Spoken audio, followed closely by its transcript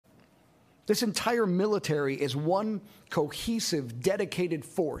This entire military is one cohesive, dedicated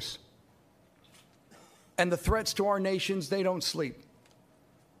force. And the threats to our nations, they don't sleep.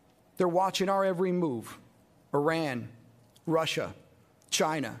 They're watching our every move. Iran, Russia,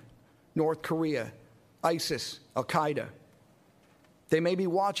 China, North Korea, ISIS, Al-Qaeda. They may be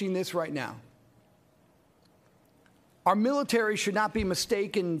watching this right now. Our military should not be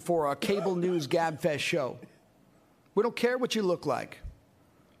mistaken for a cable news gabfest show. We don't care what you look like.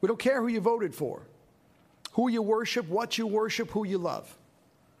 We don't care who you voted for, who you worship, who you love.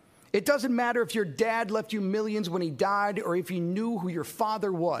 It doesn't matter if your dad left you millions when he died or if you knew who your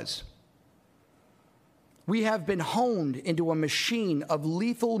father was. We have been honed into a machine of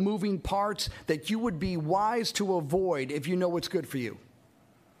lethal moving parts that you would be wise to avoid if you know what's good for you.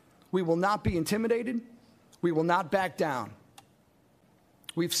 We will not be intimidated. We will not back down.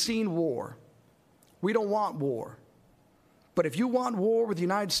 We've seen war. We don't want war. But if you want war with the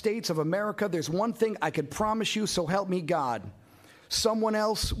United States of America, there's one thing I could promise you, so help me God. Someone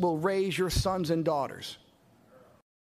else will raise your sons and daughters.